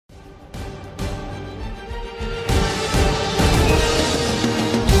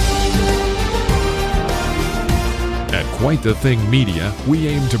Quite the Thing Media, we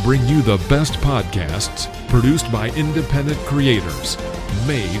aim to bring you the best podcasts produced by independent creators,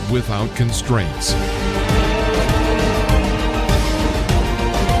 made without constraints.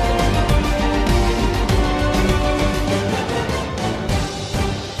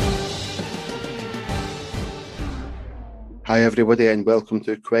 Hi everybody and welcome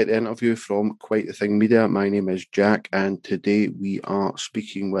to Quite the Interview from Quite the Thing Media. My name is Jack and today we are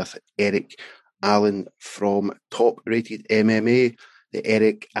speaking with Erik Allen from Top Rated MMA, the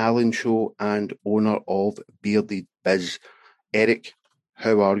Erik Allen Show and owner of Bearded Biz. Erik,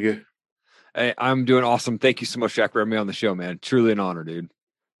 how are you? Hey, I'm doing awesome. Thank you so much, Jack, for having me on the show, man. Truly an honor, dude.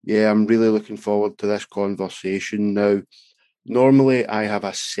 Yeah, I'm really looking forward to this conversation. Now, normally I have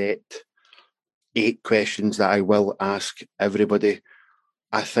a set 8 questions that I will ask everybody.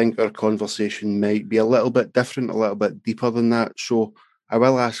 I think our conversation might be a little bit different, a little bit deeper than that. So I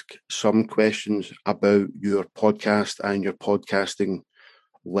will ask some questions about your podcast and your podcasting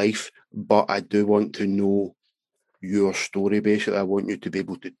life, but I do want to know your story, basically. I want you to be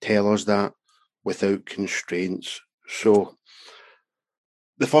able to tell us that without constraints. So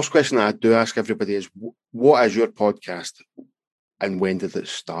the first question that I do ask everybody is, what is your podcast and when did it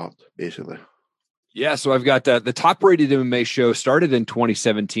start, basically? Yeah, so I've got the Top Rated MMA Show started in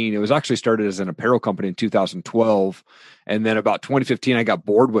 2017. It was actually started as an apparel company in 2012. And then about 2015, I got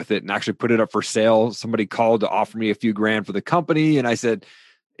bored with it and actually put it up for sale. Somebody called to offer me a few grand for the company. And I said,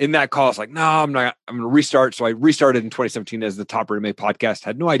 in that call, it's like, no, I'm not, I'm going to restart. So I restarted in 2017 as the Top Rated MMA podcast.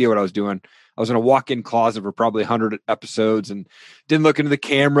 Had no idea what I was doing. I was in a walk-in closet for probably 100 episodes and didn't look into the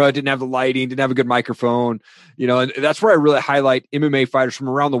camera, didn't have the lighting, didn't have a good microphone, and that's where I really highlight MMA fighters from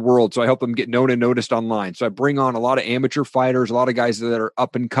around the world. So I help them get known and noticed online. So I bring on a lot of amateur fighters, a lot of guys that are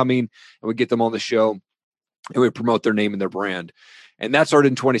up and coming, and we get them on the show and we promote their name and their brand. And that started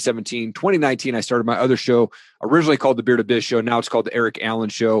in 2017. 2019, I started my other show, originally called the Bearded Biz Show. Now it's called the Erik Allen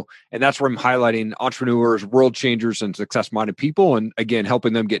Show. And that's where I'm highlighting entrepreneurs, world changers, and success-minded people. And again,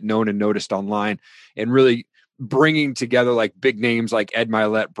 helping them get known and noticed online and really bringing together like big names like Ed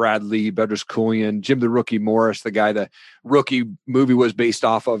Milet, Brad Lee, Bedros Keuilian, Jim the Rookie Morris, the guy the Rookie movie was based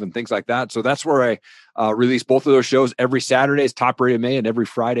off of, and things like that. So that's where I release both of those shows. Every Saturday is Top Rated MMA and every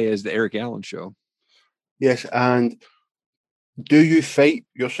Friday is the Erik Allen Show. Yes, and do you fight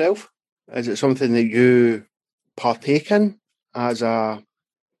yourself? Is it something that you partake in as a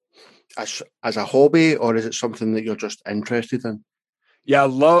hobby, or is it something that you're just interested in? Yeah,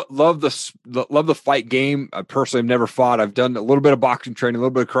 love the fight game. I personally have never fought. I've done a little bit of boxing training, a little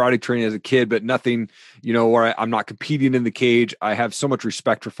bit of karate training as a kid, but nothing, where I'm not competing in the cage. I have so much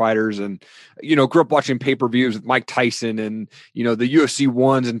respect for fighters and, grew up watching pay-per-views with Mike Tyson and, the UFC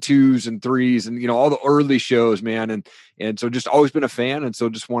 1s and 2s and 3s and, all the early shows, man. And so just always been a fan. And so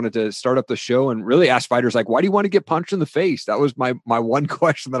just wanted to start up the show and really ask fighters, like, why do you want to get punched in the face? That was my one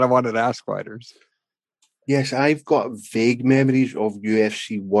question that I wanted to ask fighters. Yes, I've got vague memories of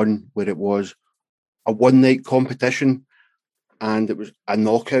UFC 1 where it was a one-night competition and it was a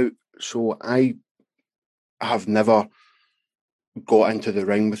knockout. So I have never got into the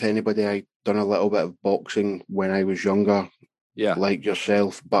ring with anybody. I've done a little bit of boxing when I was younger, like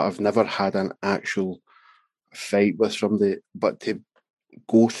yourself, but I've never had an actual fight with somebody. But to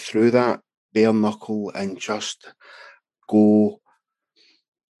go through that bare knuckle and just go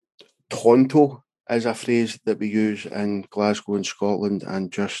tonto is a phrase that we use in Glasgow and Scotland,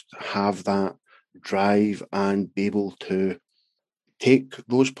 and just have that drive and be able to take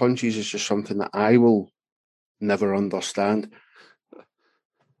those punches is just something that I will never understand.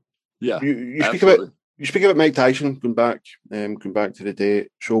 Yeah, you speak about Mike Tyson going back to the day.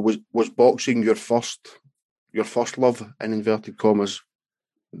 So was boxing your first love, in inverted commas,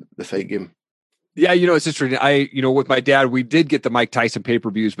 the fight game? Yeah, it's interesting. With my dad, we did get the Mike Tyson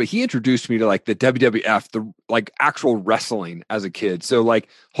pay-per-views, but he introduced me to like the WWF, the like actual wrestling as a kid. So like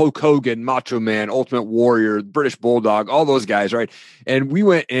Hulk Hogan, Macho Man, Ultimate Warrior, British Bulldog, all those guys, right? And we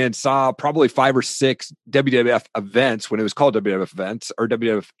went and saw probably 5 or 6 WWF events when it was called WWF events or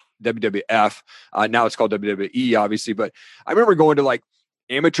WWF. Now it's called WWE, obviously. But I remember going to like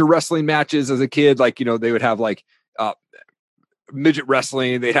amateur wrestling matches as a kid. Like, they would have like midget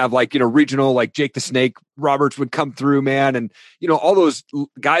wrestling. They'd have like, regional, like Jake the Snake Roberts would come through, man. And, all those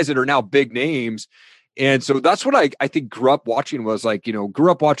guys that are now big names. And so that's what I think grew up watching was like,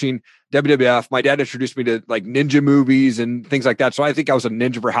 grew up watching WWF. My dad introduced me to like ninja movies and things like that. So I think I was a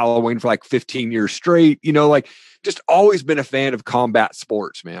ninja for Halloween for like 15 years straight, like just always been a fan of combat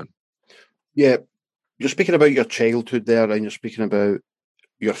sports, man. Yeah. You're speaking about your childhood there and you're speaking about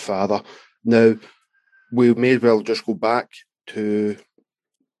your father. Now, we may as well just go back to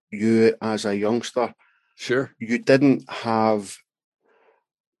you as a youngster. Sure. You didn't have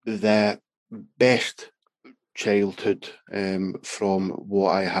the best childhood, from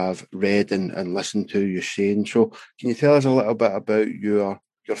what I have read and listened to you saying. So can you tell us a little bit about your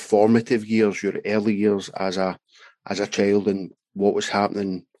formative years, your early years as a child, and what was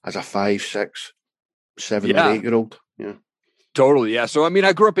happening as a 5, 6, 7, or Yeah. 8 year old? Yeah. Totally. Yeah. So, I mean,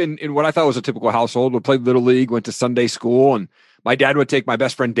 I grew up in what I thought was a typical household. We played Little League, went to Sunday school, and my dad would take my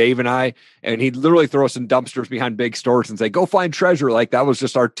best friend Dave and I, and he'd literally throw us in dumpsters behind big stores and say, go find treasure. Like that was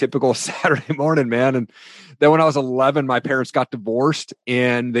just our typical Saturday morning, man. And then when I was 11, my parents got divorced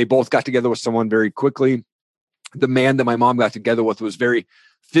and they both got together with someone very quickly. The man that my mom got together with was very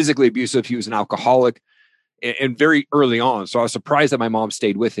physically abusive. He was an alcoholic and very early on. So I was surprised that my mom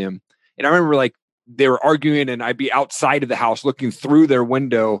stayed with him. And I remember like they were arguing and I'd be outside of the house looking through their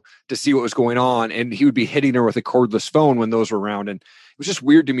window to see what was going on. And he would be hitting her with a cordless phone when those were around. And it was just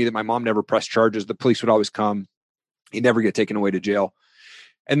weird to me that my mom never pressed charges. The police would always come. He'd never get taken away to jail.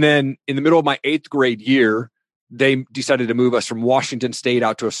 And then in the middle of my 8th grade year, they decided to move us from Washington State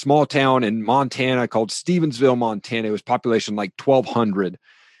out to a small town in Montana called Stevensville, Montana. It was population like 1,200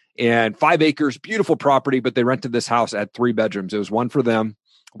 and 5 acres, beautiful property, but they rented this house at 3 bedrooms. It was one for them,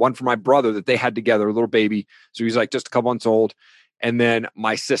 one for my brother that they had together, a little baby. So he's like just a couple months old. And then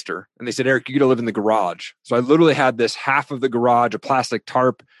my sister. And they said, Eric, you got to live in the garage. So I literally had this half of the garage, a plastic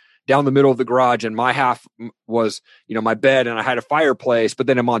tarp down the middle of the garage. And my half was, my bed, and I had a fireplace. But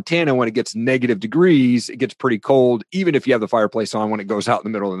then in Montana, when it gets negative degrees, it gets pretty cold, even if you have the fireplace on when it goes out in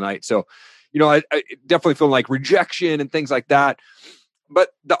the middle of the night. So, I definitely feel like rejection and things like that. But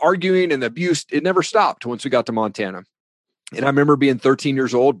the arguing and the abuse, it never stopped once we got to Montana. And I remember being 13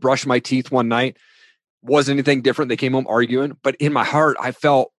 years old, brushed my teeth one night. Wasn't anything different. They came home arguing. But in my heart, I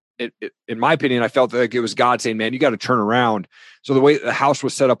felt, in my opinion, I felt like it was God saying, man, you got to turn around. So the way the house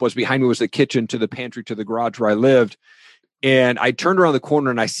was set up was behind me was the kitchen to the pantry to the garage where I lived. And I turned around the corner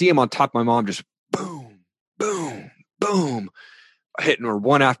and I see him on top of my mom, just boom, boom, boom, hitting her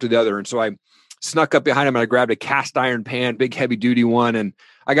one after the other. And so I snuck up behind him and I grabbed a cast iron pan, big heavy duty one. And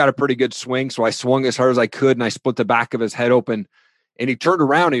I got a pretty good swing. So I swung as hard as I could and I split the back of his head open, and he turned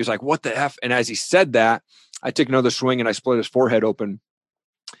around and he was like, what the F? And as he said that, I took another swing and I split his forehead open.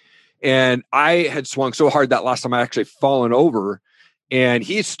 And I had swung so hard that last time I actually fallen over, and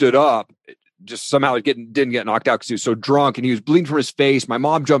he stood up, just somehow didn't get knocked out because he was so drunk and he was bleeding from his face. My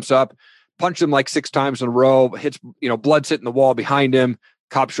mom jumps up, punched him like 6 times in a row, hits, blood sitting the wall behind him.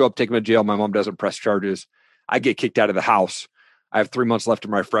 Cops show up, take him to jail. My mom doesn't press charges. I get kicked out of the house. I have 3 months left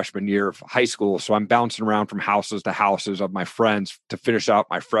of my freshman year of high school. So I'm bouncing around from houses to houses of my friends to finish out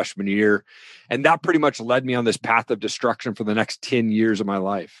my freshman year. And that pretty much led me on this path of destruction for the next 10 years of my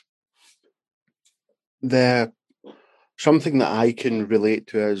life. Something that I can relate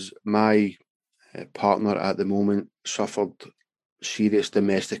to is my partner at the moment suffered serious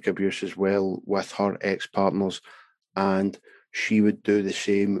domestic abuse as well with her ex-partners, and she would do the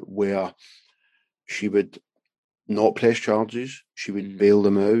same, where she would not press charges, she would bail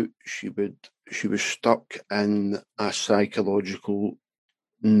them out, she was stuck in a psychological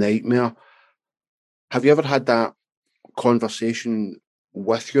nightmare. Have you ever had that conversation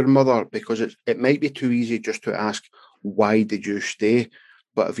with your mother? Because it might be too easy just to ask, why did you stay?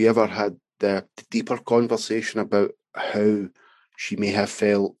 But have you ever had the deeper conversation about how she may have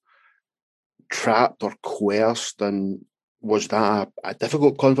felt trapped or coerced? And was that a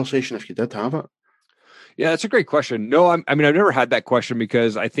difficult conversation if you did have it? Yeah, that's a great question. No, I've never had that question,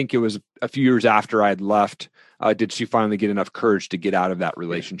 because I think it was a few years after I had left. Did she finally get enough courage to get out of that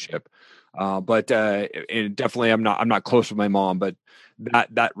relationship? But and definitely, I'm not close with my mom, but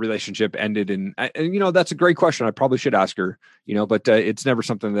that relationship ended. And that's a great question. I probably should ask her. But it's never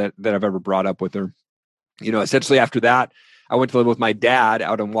something that I've ever brought up with her. Essentially after that, I went to live with my dad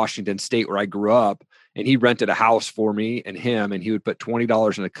out in Washington State where I grew up, and he rented a house for me and him, and he would put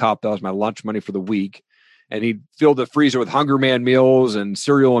 $20 in a cup. That was my lunch money for the week. And he'd fill the freezer with Hunger Man meals and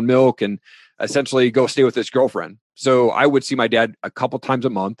cereal and milk, and essentially go stay with his girlfriend. So I would see my dad a couple times a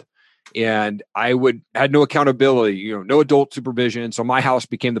month, and I had no accountability, no adult supervision. So my house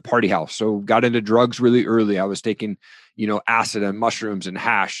became the party house. So got into drugs really early. I was taking, acid and mushrooms and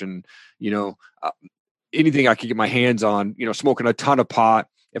hash and, anything I could get my hands on, smoking a ton of pot.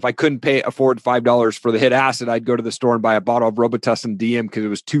 If I couldn't afford $5 for the hit acid, I'd go to the store and buy a bottle of Robitussin DM because it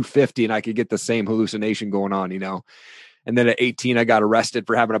was $2.50 and I could get the same hallucination going on, And then at 18, I got arrested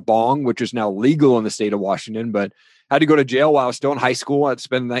for having a bong, which is now legal in the state of Washington, but I had to go to jail while I was still in high school. I'd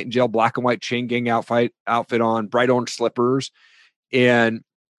spend the night in jail, black and white chain gang outfit on, bright orange slippers, and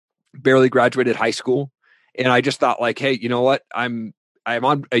barely graduated high school. And I just thought, like, hey, you know what? I I'm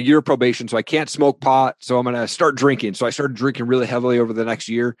on a year probation, so I can't smoke pot. So I'm going to start drinking. So I started drinking really heavily over the next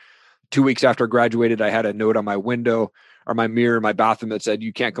year. 2 weeks after I graduated, I had a note on my window or my mirror in my bathroom that said,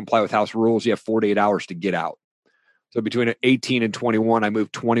 you can't comply with house rules. You have 48 hours to get out. So between 18 and 21, I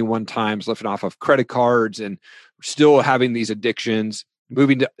moved 21 times, living off of credit cards and still having these addictions,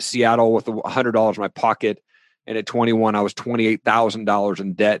 moving to Seattle with $100 in my pocket. And at 21, I was $28,000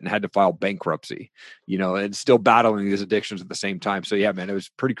 in debt and had to file bankruptcy, and still battling these addictions at the same time. So yeah, man, it was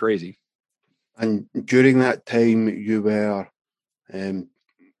pretty crazy. And during that time, you were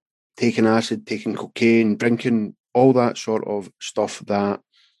taking acid, taking cocaine, drinking, all that sort of stuff that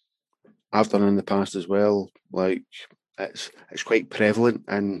I've done in the past as well. Like it's quite prevalent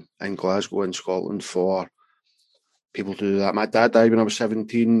in Glasgow and Scotland for people to do that. My dad died when I was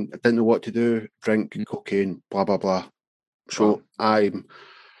 17. I didn't know what to do. Drink, cocaine, blah, blah, blah. So I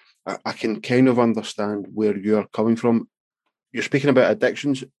can kind of understand where you're coming from. You're speaking about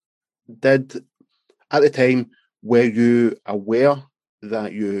addictions. At the time, were you aware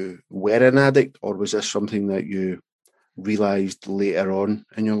that you were an addict, or was this something that you realised later on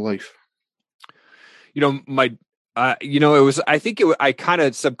in your life? It was, I kind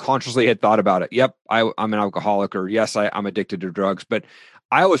of subconsciously had thought about it. Yep. I'm an alcoholic, or yes, I'm addicted to drugs, but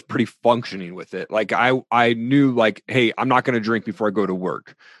I was pretty functioning with it. Like I knew like, hey, I'm not going to drink before I go to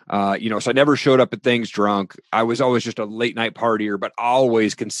work. So I never showed up at things drunk. I was always just a late night partier, but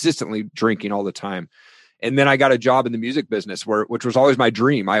always consistently drinking all the time. And then I got a job in the music business which was always my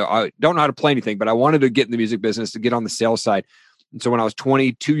dream. I don't know how to play anything, but I wanted to get in the music business, to get on the sales side. And so when I was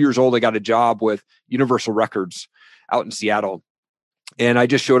 22 years old, I got a job with Universal Records out in Seattle. And I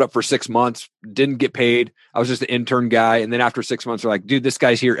just showed up for 6 months, didn't get paid. I was just an intern guy. And then after 6 months, they're like, dude, this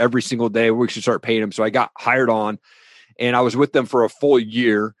guy's here every single day. We should start paying him. So I got hired on, and I was with them for a full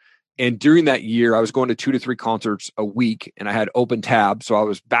year. And during that year, I was going to 2 to 3 concerts a week, and I had open tab. So I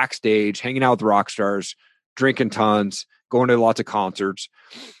was backstage hanging out with rock stars, drinking tons, going to lots of concerts.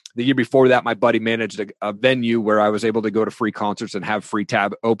 The year before that, my buddy managed a venue where I was able to go to free concerts and have free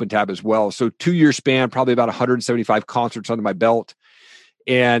open tab as well. So 2-year span, probably about 175 concerts under my belt.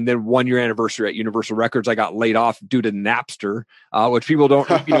 And then 1 year anniversary at Universal Records, I got laid off due to Napster, which people don't,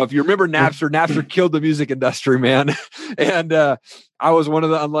 if you remember Napster killed the music industry, man. And I was one of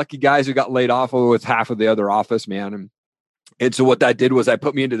the unlucky guys who got laid off with half of the other office, man. And so what that did was that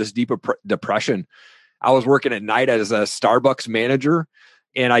put me into this deep depression. I was working at night as a Starbucks manager,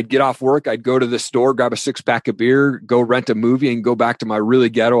 and I'd get off work. I'd go to the store, grab a 6-pack of beer, go rent a movie, and go back to my really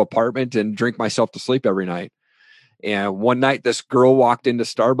ghetto apartment and drink myself to sleep every night. And one night, this girl walked into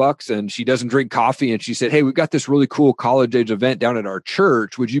Starbucks, and she doesn't drink coffee. And she said, hey, we've got this really cool college age event down at our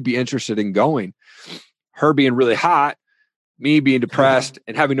church. Would you be interested in going? Her being really hot, me being depressed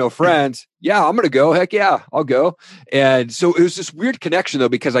and having no friends. Yeah, I'm going to go. Heck yeah, I'll go. And so it was this weird connection, though,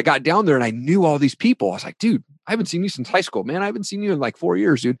 because I got down there and I knew all these people. I was like, dude, I haven't seen you since high school, man. I haven't seen you in like 4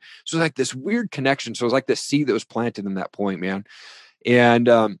 years, dude. So it was like this weird connection. So it was like this seed that was planted in that point, man. And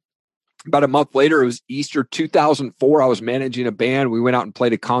about a month later, it was Easter 2004. I was managing a band. We went out and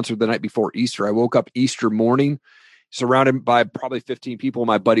played a concert the night before Easter. I woke up Easter morning, surrounded by probably 15 people in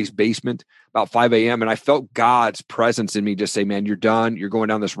my buddy's basement, about 5 a.m. And I felt God's presence in me just say, man, you're done. You're going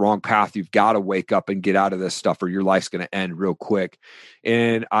down this wrong path. You've got to wake up and get out of this stuff, or your life's going to end real quick.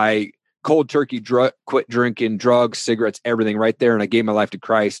 And I cold turkey quit drinking, drugs, cigarettes, everything right there. And I gave my life to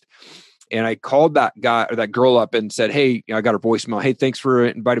Christ. And I called that guy or that girl up and said, hey, I got her voicemail. Hey, thanks for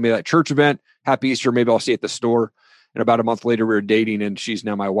inviting me to that church event. Happy Easter. Maybe I'll see you at the store. And about a month later, we were dating, and she's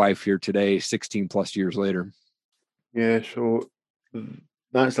now my wife here today, 16 plus years later. Yeah. So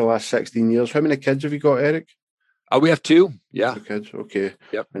that's the last 16 years. How many kids have you got, Eric? We have 2. Yeah. 2 kids. Okay.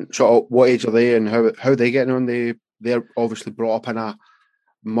 Yep. And so what age are they, and how are they getting on? They're obviously brought up in a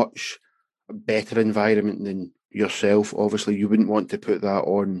much better environment than yourself. Obviously, you wouldn't want to put that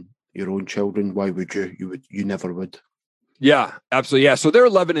on your own children. Why would you? You never would. Yeah, absolutely. Yeah. So they're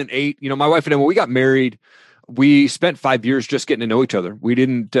 11 and 8. My wife and I, when we got married, we spent 5 years just getting to know each other. We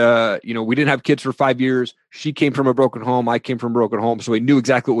didn't have kids for 5 years. She came from a broken home. I came from a broken home. So we knew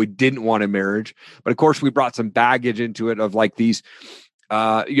exactly what we didn't want in marriage. But of course, we brought some baggage into it of like these,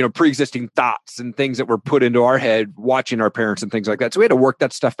 pre-existing thoughts and things that were put into our head, watching our parents and things like that. So we had to work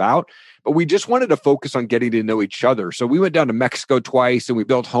that stuff out, but we just wanted to focus on getting to know each other. So we went down to Mexico twice, and we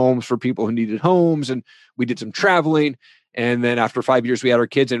built homes for people who needed homes, and we did some traveling. And then after 5 years, we had our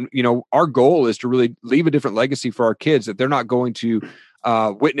kids. And, our goal is to really leave a different legacy for our kids, that they're not going to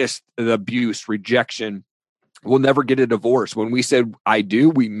witness the abuse, rejection. We'll never get a divorce. When we said, I do,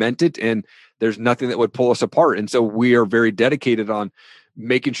 we meant it. And there's nothing that would pull us apart. And so we are very dedicated on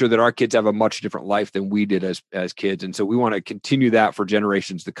making sure that our kids have a much different life than we did as kids. And so we want to continue that for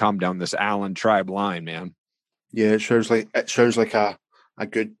generations to come down this Allen tribe line, man. Yeah, it sounds like a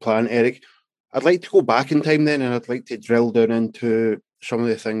good plan, Eric. I'd like to go back in time then, and I'd like to drill down into some of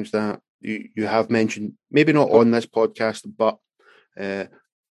the things that you have mentioned, maybe not on this podcast, but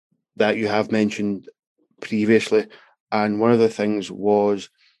that you have mentioned previously. And one of the things was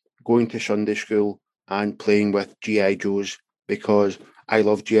going to Sunday school and playing with G.I. Joes, because I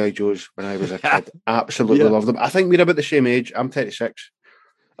loved G.I. Joes when I was a kid. Absolutely loved them. I think we're about the same age. I'm 36.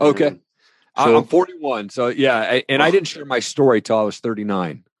 Okay. So, I'm 41. So yeah. I didn't share my story till I was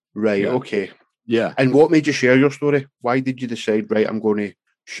 39. Right. Yeah. Okay. Yeah. And what made you share your story? Why did you decide, right, I'm going to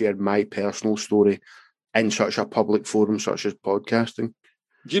share my personal story in such a public forum such as podcasting?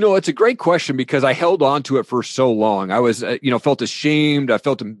 It's a great question, because I held on to it for so long. I was, felt ashamed. I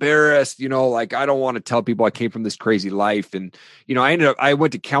felt embarrassed, like I don't want to tell people I came from this crazy life. And, I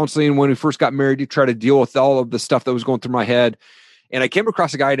went to counseling when we first got married to try to deal with all of the stuff that was going through my head. And I came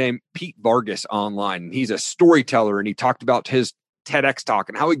across a guy named Pete Vargas online. He's a storyteller, and he talked about his TEDx talk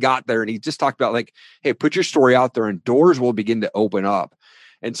and how he got there. And he just talked about like, hey, put your story out there and doors will begin to open up.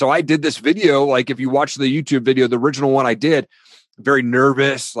 And so I did this video. Like if you watch the YouTube video, the original one I did, very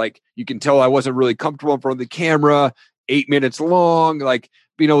nervous. Like you can tell I wasn't really comfortable in front of the camera, 8 minutes long, like,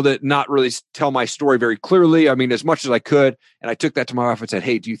 that not really tell my story very clearly. I mean, as much as I could. And I took that to my wife and said,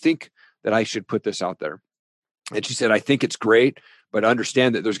 hey, do you think that I should put this out there? And she said, I think it's great, but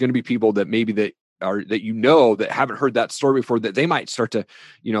understand that there's going to be people that maybe that haven't heard that story before, that they might start to,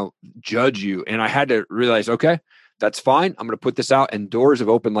 judge you. And I had to realize, okay, that's fine. I'm going to put this out, and doors have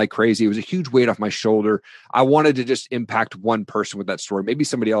opened like crazy. It was a huge weight off my shoulder. I wanted to just impact one person with that story. Maybe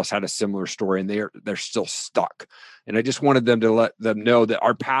somebody else had a similar story and they're still stuck. And I just wanted them to let them know that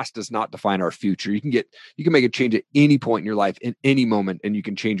our past does not define our future. You can make a change at any point in your life, in any moment, and you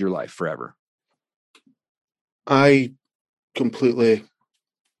can change your life forever. I completely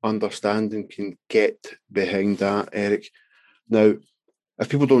understand and can get behind that, Eric. Now, if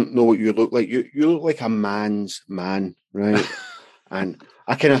people don't know what you look like, you look like a man's man, right? And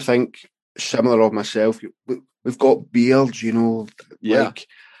I kind of think similar of myself. We've got beards, like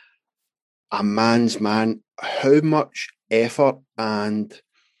a man's man. How much effort and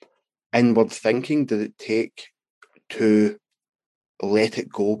inward thinking did it take to let it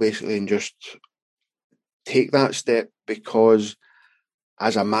go, basically, and just take that step? Because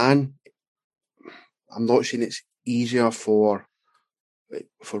as a man, I'm not saying it's easier for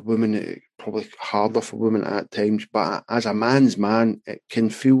women, it's probably harder for women at times, but as a man's man, it can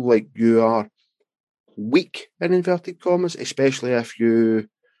feel like you are weak, in inverted commas, especially if you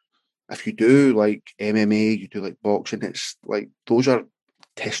do like MMA, you do like boxing. It's like those are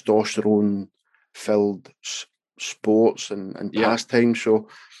testosterone filled sports and pastimes. So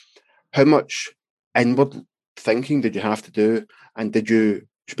how much inward thinking did you have to do? And did you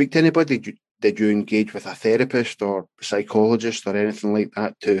speak to anybody? Did you engage with a therapist or psychologist or anything like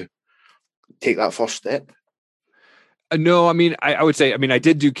that to take that first step? No, I mean, I would say, I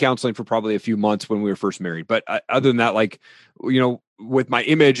did do counseling for probably a few months when we were first married, but other than that, like, with my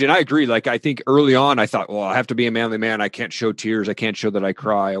image, and I agree, like, I think early on I thought, well, I have to be a manly man. I can't show tears. I can't show that I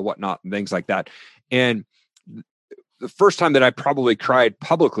cry or whatnot and things like that. And the first time that I probably cried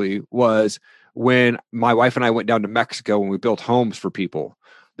publicly was when my wife and I went down to Mexico and we built homes for people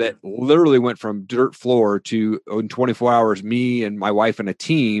that literally went from dirt floor to, in 24 hours, me and my wife and a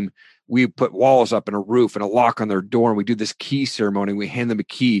team, we put walls up and a roof and a lock on their door. And we do this key ceremony. We hand them a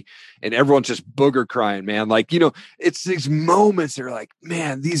key and everyone's just booger crying, man. Like, it's these moments that are like,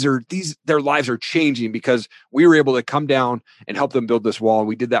 man, their lives are changing because we were able to come down and help them build this wall. And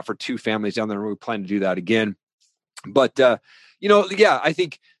we did that for 2 families down there. And we plan to do that again. But, I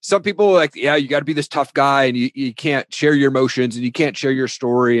think some people like, you got to be this tough guy and you can't share your emotions and you can't share your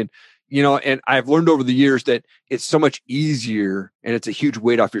story. And, and I've learned over the years that it's so much easier and it's a huge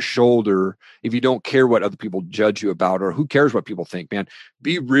weight off your shoulder if you don't care what other people judge you about, or who cares what people think, man.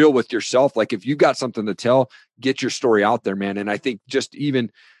 Be real with yourself. Like if you've got something to tell, get your story out there, man. And I think just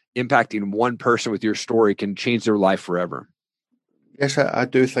even impacting one person with your story can change their life forever. Yes, I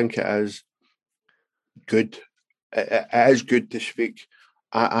do think it is good. It is good to speak.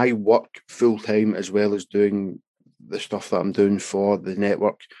 I work full time as well as doing the stuff that I'm doing for the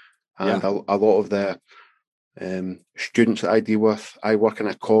network, and a lot of the students that I deal with. I work in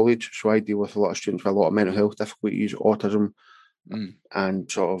a college, so I deal with a lot of students with a lot of mental health difficulties, autism, and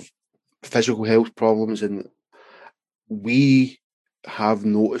sort of physical health problems. And we have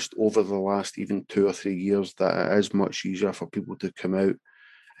noticed over the last even 2 or 3 years that it is much easier for people to come out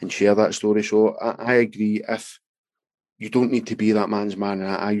and share that story. So I agree. If you don't need to be that man's man.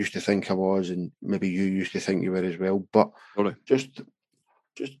 And I used to think I was, and maybe you used to think you were as well. But Totally. just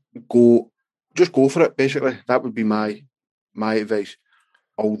go for it. Basically, that would be my advice.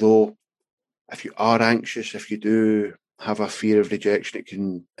 Although, if you are anxious, if you do have a fear of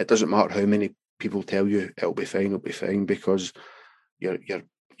rejection, it doesn't matter how many people tell you it'll be fine, because your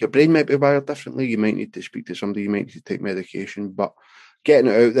brain might be wired differently. You might need to speak to somebody, you might need to take medication, but getting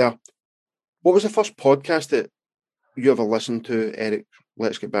it out there. What was the first podcast that you ever listened to, Eric?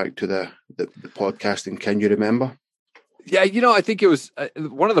 Let's get back to the podcasting. Can you remember? Yeah, I think it was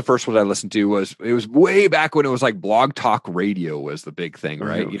one of the first ones I listened to was way back when it was like Blog Talk Radio was the big thing,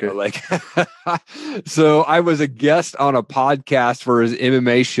 right? Okay. So I was a guest on a podcast for his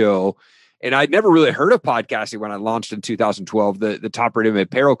MMA show, and I'd never really heard of podcasting when I launched in 2012, the top rated MMA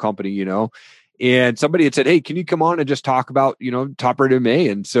apparel company, and somebody had said, "Hey, can you come on and just talk about, top rated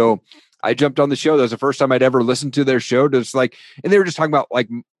MMA?" And so I jumped on the show. That was the first time I'd ever listened to their show. Just and they were just talking about like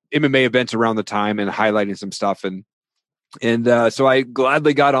MMA events around the time and highlighting some stuff. And so I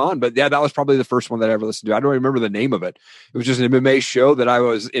gladly got on, but yeah, that was probably the first one that I ever listened to. I don't remember the name of it. It was just an MMA show that I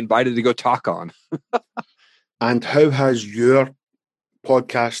was invited to go talk on. And how has your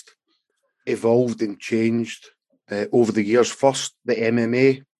podcast evolved and changed over the years? First the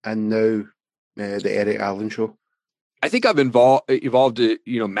MMA, and now the Erik Allen Show. I think I've evolved,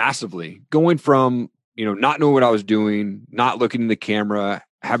 massively, going from, not knowing what I was doing, not looking in the camera,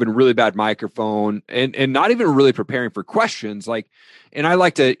 having a really bad microphone, and not even really preparing for questions. And I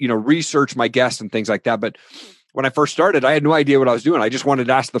like to, research my guests and things like that. But when I first started, I had no idea what I was doing. I just wanted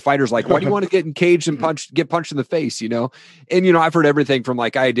to ask the fighters, why do you want to get engaged and get punched in the face, And, I've heard everything from I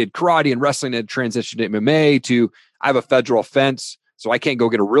did karate and wrestling and transitioned to MMA to I have a federal offense, so I can't go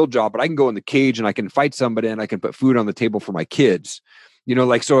get a real job, but I can go in the cage and I can fight somebody and I can put food on the table for my kids.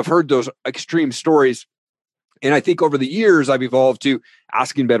 So I've heard those extreme stories. And I think over the years, I've evolved to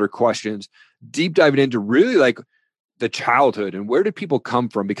asking better questions, deep diving into really the childhood and where did people come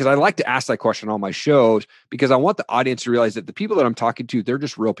from? Because I like to ask that question on my shows because I want the audience to realize that the people that I'm talking to, they're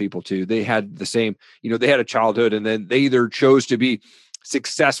just real people too. They had the same, they had a childhood and then they either chose to be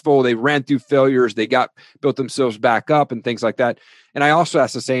successful, they ran through failures, they built themselves back up and things like that. And I also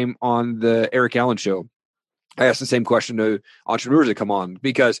ask the same on the Erik Allen Show. I ask the same question to entrepreneurs that come on,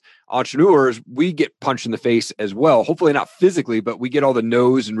 because entrepreneurs, we get punched in the face as well. Hopefully not physically, but we get all the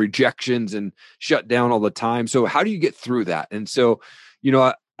no's and rejections and shut down all the time. So how do you get through that? And so,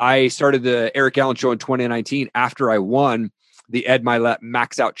 I started the Erik Allen Show in 2019 after I won the Ed Milet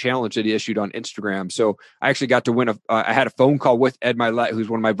Max Out Challenge that he issued on Instagram. So I actually got to win I had a phone call with Ed Milet, who's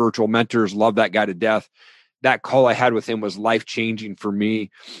one of my virtual mentors. Love that guy to death. That call I had with him was life-changing for me.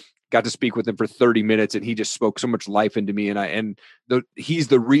 Got to speak with him for 30 minutes and he just spoke so much life into me. He's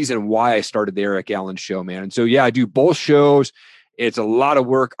the reason why I started the Erik Allen Show, man. And so, yeah, I do both shows. It's a lot of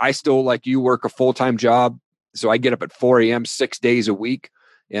work. I still, like you, work a full-time job. So I get up at 4 a.m., 6 days a week,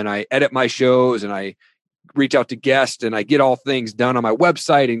 and I edit my shows and I reach out to guests and I get all things done on my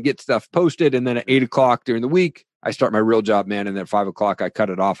website and get stuff posted. And then at 8 o'clock during the week, I start my real job, man. And then at 5 o'clock, I cut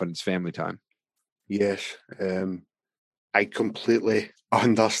it off and it's family time. Yes. I completely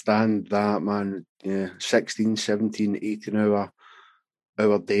understand that, man. Yeah, 16, 17, 18 hour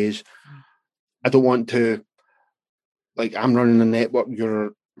days. I don't want to, I'm running a network,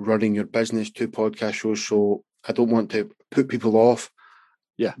 you're running your business, 2 podcast shows, so I don't want to put people off.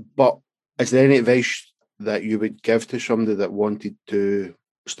 Yeah. But is there any advice that you would give to somebody that wanted to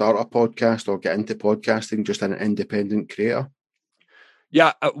start a podcast or get into podcasting, just an independent creator?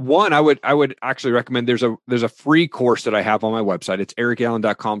 Yeah, one, I would actually recommend there's a free course that I have on my website. It's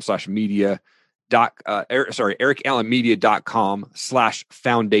erikallen.com/media.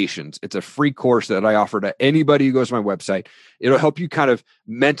 erikallenmedia.com/foundations. It's a free course that I offer to anybody who goes to my website. It'll help you kind of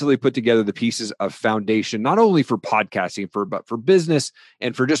mentally put together the pieces of foundation, not only for podcasting, but for business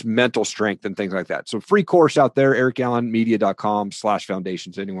and for just mental strength and things like that. So free course out there,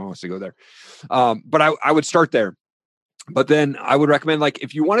 erikallenmedia.com/foundations. Anyone wants to go there. But I would start there. But then I would recommend,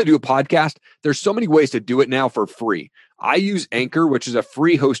 if you want to do a podcast, there's so many ways to do it now for free. I use Anchor, which is a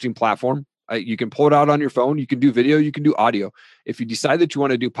free hosting platform. You can pull it out on your phone. You can do video. You can do audio. If you decide that you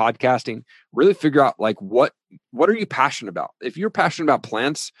want to do podcasting, really figure out what are you passionate about? If you're passionate about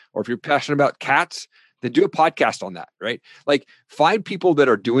plants or if you're passionate about cats, then do a podcast on that, right? Find people that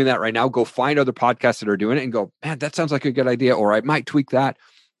are doing that right now. Go find other podcasts that are doing it and go, man, that sounds like a good idea. Or I might tweak that.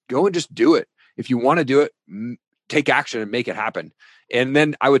 Go and just do it. If you want to do it, take action and make it happen. And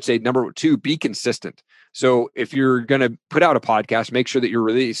then I would say, number 2, be consistent. So if you're going to put out a podcast, make sure that you're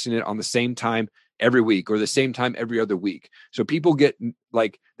releasing it on the same time every week or the same time every other week. So people get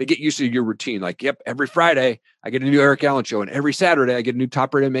used to your routine. Like, yep, every Friday I get a new Erik Allen show, and every Saturday I get a new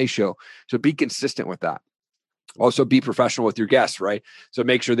Top Rated MMA show. So be consistent with that. Also be professional with your guests, right? So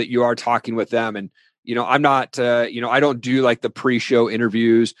make sure that you are talking with them. And, I'm not, I don't do like the pre-show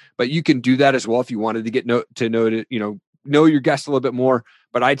interviews, but you can do that as well if you wanted to get know your guests a little bit more.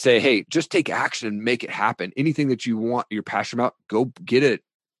 But I'd say, hey, just take action and make it happen. Anything that you want, you're passionate about, go get it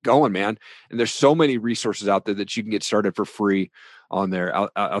going, man. And there's so many resources out there that you can get started for free on there,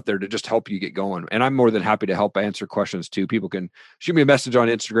 out there to just help you get going. And I'm more than happy to help answer questions too. People can shoot me a message on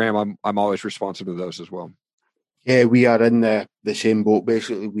Instagram. I'm always responsive to those as well. Yeah, we are in the same boat.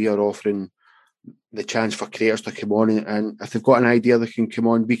 Basically, we are offering the chance for creators to come on, and if they've got an idea they can come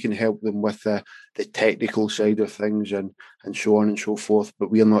on, we can help them with the technical side of things and so on and so forth. But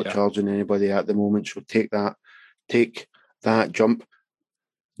we are not charging anybody at the moment, so take that jump.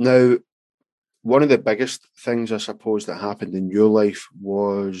 Now, one of the biggest things I suppose that happened in your life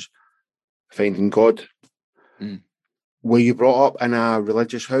was finding God. Were you brought up in a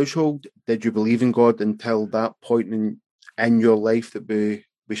religious household? Did you believe in God until that point in your life that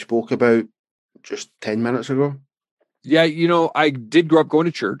we spoke about just 10 minutes ago? Yeah, I did grow up going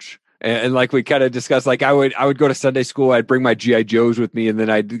to church. And like we kind of discussed, like I would go to Sunday school, I'd bring my G.I. Joes with me, and then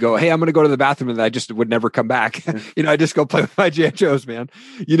I'd go, hey, I'm going to go to the bathroom, and I just would never come back. I just go play with my G.I. Joes, man.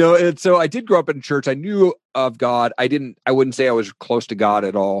 And so I did grow up in church. I knew of God. I wouldn't say I was close to God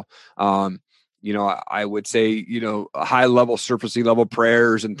at all. I would say, high level, surfacey level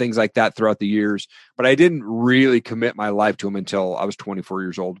prayers and things like that throughout the years, but I didn't really commit my life to him until I was 24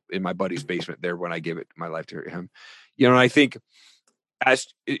 years old in my buddy's basement there when I gave it my life to him. And I think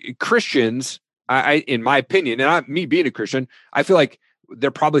as Christians, I in my opinion, and me being a Christian, I feel like they're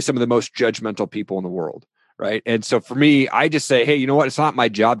probably some of the most judgmental people in the world. Right. And so for me, I just say, hey, you know what? It's not my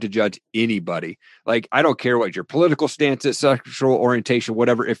job to judge anybody. Like, I don't care what your political stance is, sexual orientation,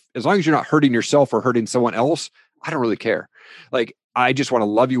 whatever. As long as you're not hurting yourself or hurting someone else, I don't really care. Like, I just want to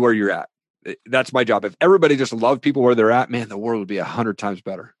love you where you're at. That's my job. If everybody just loved people where they're at, man, the world would be 100 times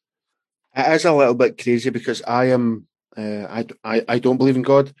better. It is a little bit crazy because I am, I don't believe in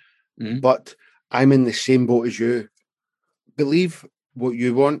God, but I'm in the same boat as you. Believe what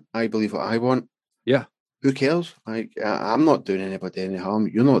you want. I believe what I want. Yeah. Who cares? Like, I'm not doing anybody any harm.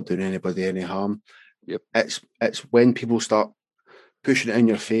 You're not doing anybody any harm. Yep. It's when people start pushing it in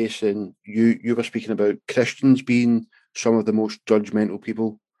your face, and you were speaking about Christians being some of the most judgmental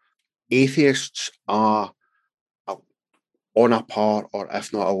people. Atheists are on a par, or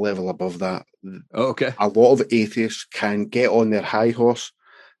if not a level above that. Oh, okay. A lot of atheists can get on their high horse.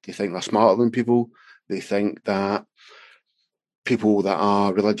 They think they're smarter than people. They think that people that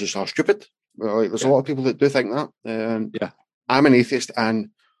are religious are stupid. Like, there's a lot of people that do think that. I'm an atheist, and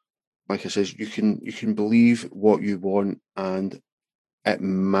like I says, you can believe what you want, and it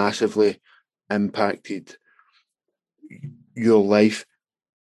massively impacted your life.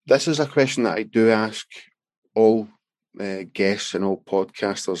 This is a question that I do ask all guests and all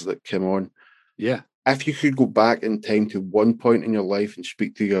podcasters that come on. Yeah. If you could go back in time to one point in your life and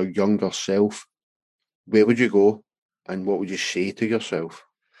speak to your younger self, where would you go, and what would you say to yourself?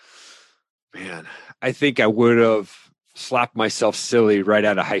 Man, I think I would have slapped myself silly right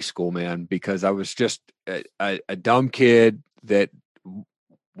out of high school, man, because I was just a dumb kid that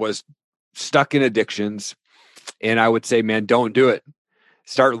was stuck in addictions. And I would say, man, don't do it.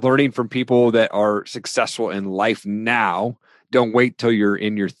 Start learning from people that are successful in life now. Don't wait till you're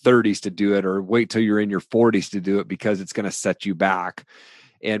in your 30s to do it, or wait till you're in your 40s to do it, because it's going to set you back.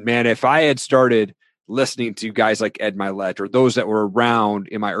 And man, if I had started listening to guys like Ed Milet or those that were around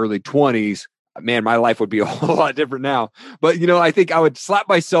in my early 20s, man, my life would be a whole lot different now. But, I think I would slap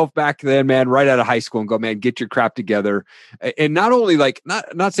myself back then, man, right out of high school and go, man, get your crap together. And not only like,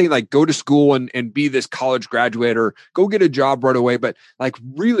 not saying like go to school and be this college graduate or go get a job right away, but like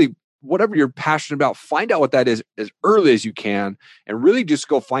really whatever you're passionate about, find out what that is as early as you can, and really just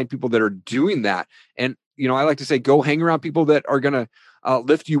go find people that are doing that. And, I like to say, go hang around people that are going to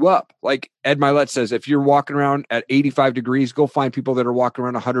lift you up. Like Ed Milet says, if you're walking around at 85 degrees, go find people that are walking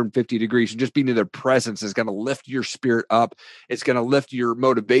around 150 degrees, and just being in their presence is going to lift your spirit up. It's going to lift your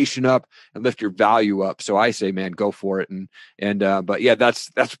motivation up and lift your value up. So I say, man, go for it. But yeah, that's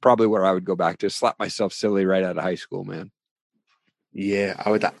probably where I would go back to. Slap myself silly right out of high school, man. Yeah,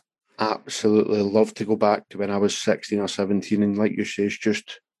 I would absolutely love to go back to when I was 16 or 17, and like you say,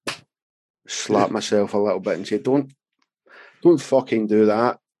 just slap myself a little bit and say, don't fucking do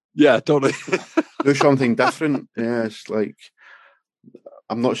that. Yeah, totally. Do something different. Yeah, it's like,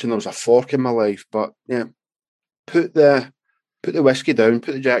 I'm not saying there was a fork in my life, but yeah, put the whiskey down,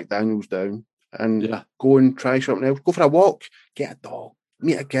 put the Jack Daniels down, and go and try something else. Go for a walk, get a dog,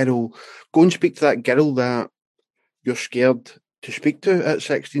 meet a girl, go and speak to that girl that you're scared to speak to at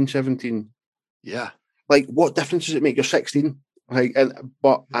 16, 17. Yeah. Like, what difference does it make? You're 16.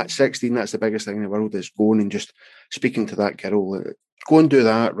 But at 16, that's the biggest thing in the world, is going and just speaking to that girl. Go and do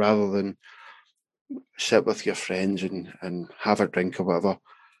that rather than sit with your friends and have a drink or whatever.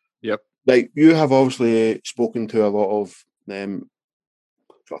 Yep. Like, you have obviously spoken to a lot of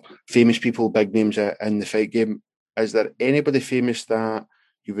famous people, big names in the fight game. Is there anybody famous that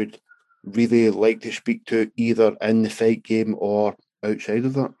you would really like to speak to, either in the fight game or outside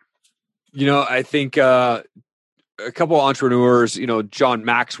of that? I think a couple of entrepreneurs, John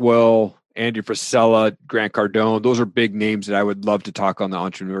Maxwell, Andy Frisella, Grant Cardone, those are big names that I would love to talk on the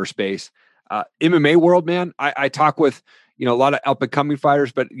entrepreneur space. MMA world, man, I talk with, a lot of up and coming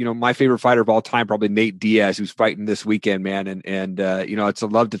fighters, but, my favorite fighter of all time, probably Nate Diaz, who's fighting this weekend, man. And it's a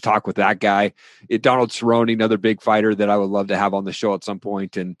love to talk with that guy. Donald Cerrone, another big fighter that I would love to have on the show at some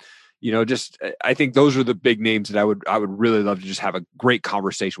point. And, I think those are the big names that I would really love to just have a great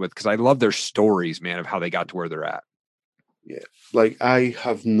conversation with, because I love their stories, man, of how they got to where they're at. Yeah. Like, I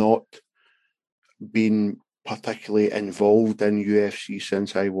have not been particularly involved in UFC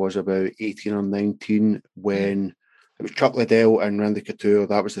since I was about 18 or 19, when it was Chuck Liddell and Randy Couture.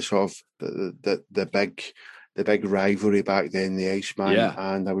 That was the sort of the big rivalry back then, the Iceman. Yeah.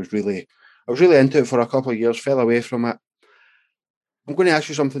 And I was really into it for a couple of years, fell away from it. I'm going to ask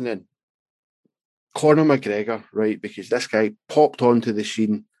you something then. Conor McGregor, right? Because this guy popped onto the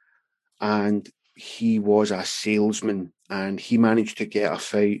scene and he was a salesman, and he managed to get a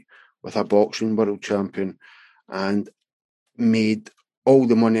fight with a boxing world champion and made all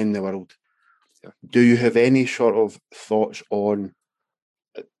the money in the world. Yeah. Do you have any sort of thoughts on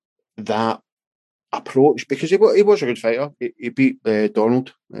that approach? Because he was a good fighter. He beat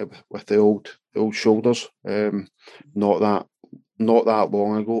Donald with the old shoulders. Not that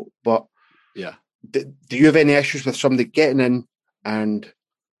long ago. But yeah, do you have any issues with somebody getting in and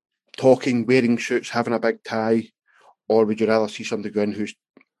talking, wearing suits, having a big tie, or would you rather see somebody go in who's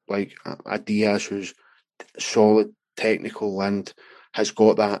like a Diaz, who's solid, technical, and has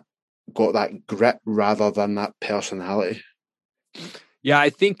got that grit rather than that personality? Yeah, I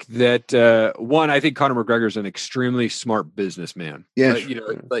think that I think Conor McGregor is an extremely smart businessman. Yes,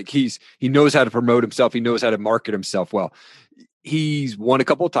 like he knows how to promote himself. He knows how to market himself well. He's won a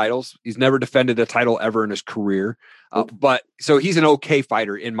couple of titles. He's never defended a title ever in his career, but so he's an okay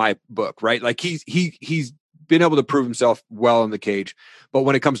fighter in my book, right? Like he's been able to prove himself well in the cage, but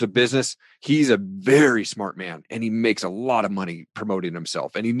when it comes to business, he's a very smart man, and he makes a lot of money promoting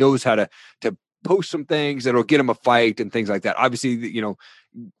himself, and he knows how to post some things that'll get him a fight and things like that. Obviously,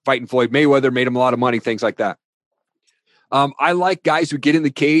 fighting Floyd Mayweather made him a lot of money, things like that. I like guys who get in the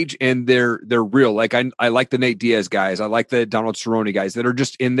cage and they're real. Like I like the Nate Diaz guys. I like the Donald Cerrone guys that are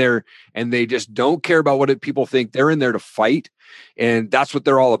just in there and they just don't care about what people think. They're in there to fight, and that's what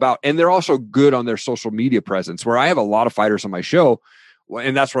they're all about. And they're also good on their social media presence, where I have a lot of fighters on my show,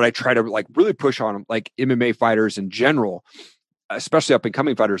 and that's what I try to like really push on them, like MMA fighters in general, especially up and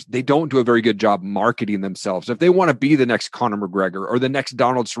coming fighters. They don't do a very good job marketing themselves. If they want to be the next Conor McGregor or the next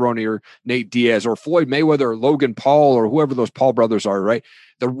Donald Cerrone or Nate Diaz or Floyd Mayweather or Logan Paul or whoever those Paul brothers are, right?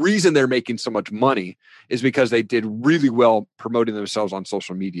 The reason they're making so much money is because they did really well promoting themselves on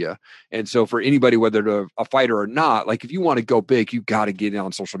social media. And so for anybody, whether they're a fighter or not, like if you want to go big, you got to get in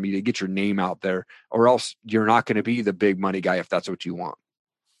on social media, get your name out there, or else you're not going to be the big money guy if that's what you want.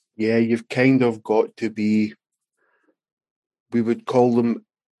 Yeah, you've kind of got to be, we would call them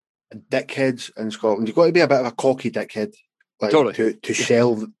dickheads in Scotland. You've got to be a bit of a cocky dickhead, like totally. to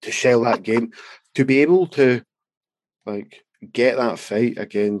sell that game, to be able to like get that fight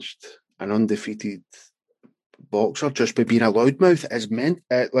against an undefeated boxer just by being a loudmouth is meant.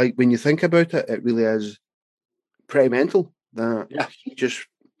 Like when you think about it, it really is pretty mental. That he just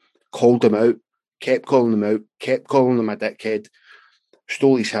called him out, kept calling him out, kept calling him a dickhead,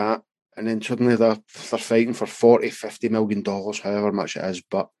 stole his hat. And then suddenly they're fighting for $40-50 million, however much it is.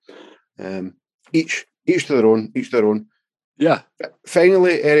 But each to their own. Each their own. Yeah.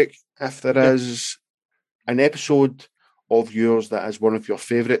 Finally, Eric, if there is an episode of yours that is one of your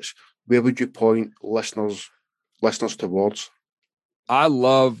favourites, where would you point listeners towards? I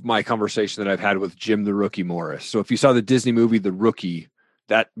love my conversation that I've had with Jim the Rookie Morris. So if you saw the Disney movie The Rookie,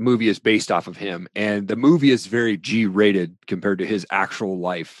 that movie is based off of him. And the movie is very G-rated compared to his actual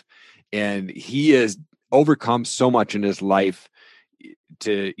life. And he has overcome so much in his life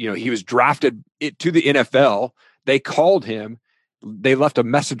he was drafted to the NFL. They called him they left a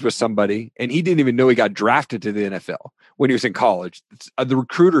message with somebody, and he didn't even know he got drafted to the NFL when he was in college. The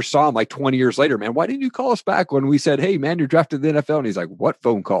recruiter saw him like 20 years later. Man, why didn't you call us back when we said, "Hey, man, you're drafted to the NFL"? And he's like, "What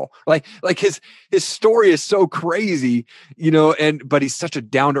phone call?" Like his story is so crazy, but he's such a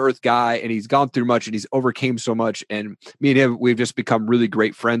down to earth guy, and he's gone through much, and he's overcame so much. And me and him, we've just become really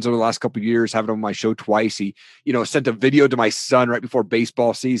great friends over the last couple of years. Having him on my show twice, he sent a video to my son right before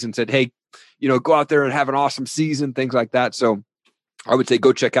baseball season, said, "Hey, go out there and have an awesome season," things like that. So I would say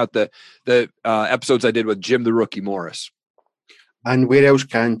go check out the episodes I did with Jim the Rookie Morris. And where else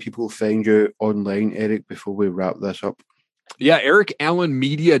can people find you online, Erik, before we wrap this up? Yeah,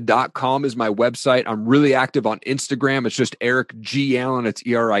 ErikAllenMedia.com is my website. I'm really active on Instagram. It's just Erik G. Allen. It's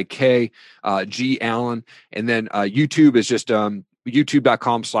ERIK G. Allen. And then YouTube is just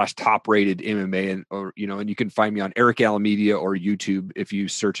youtube.com/top-rated MMA. And you can find me on Erik Allen Media or YouTube if you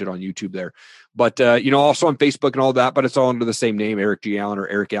search it on YouTube there. But, also on Facebook and all that, but it's all under the same name, Erik G. Allen or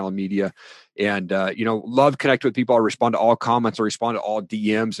Erik Allen Media. And, love connecting with people. I respond to all comments. I respond to all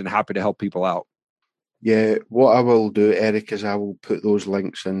DMs, and happy to help people out. Yeah, what I will do, Erik, is I will put those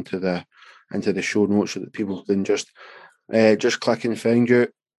links into the show notes so that people can just click and find you.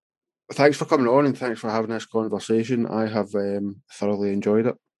 Thanks for coming on, and thanks for having this conversation. I have thoroughly enjoyed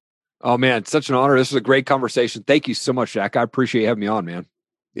it. Oh, man, it's such an honor. This was a great conversation. Thank you so much, Jack. I appreciate you having me on, man.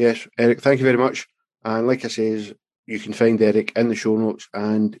 Yes, Erik, thank you very much. And like I says, you can find Erik in the show notes,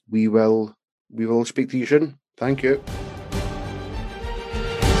 and we will speak to you soon. Thank you.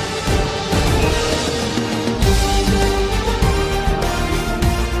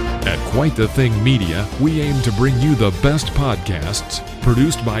 At Quite the Thing Media, we aim to bring you the best podcasts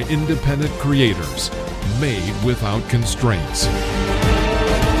produced by independent creators, made without constraints.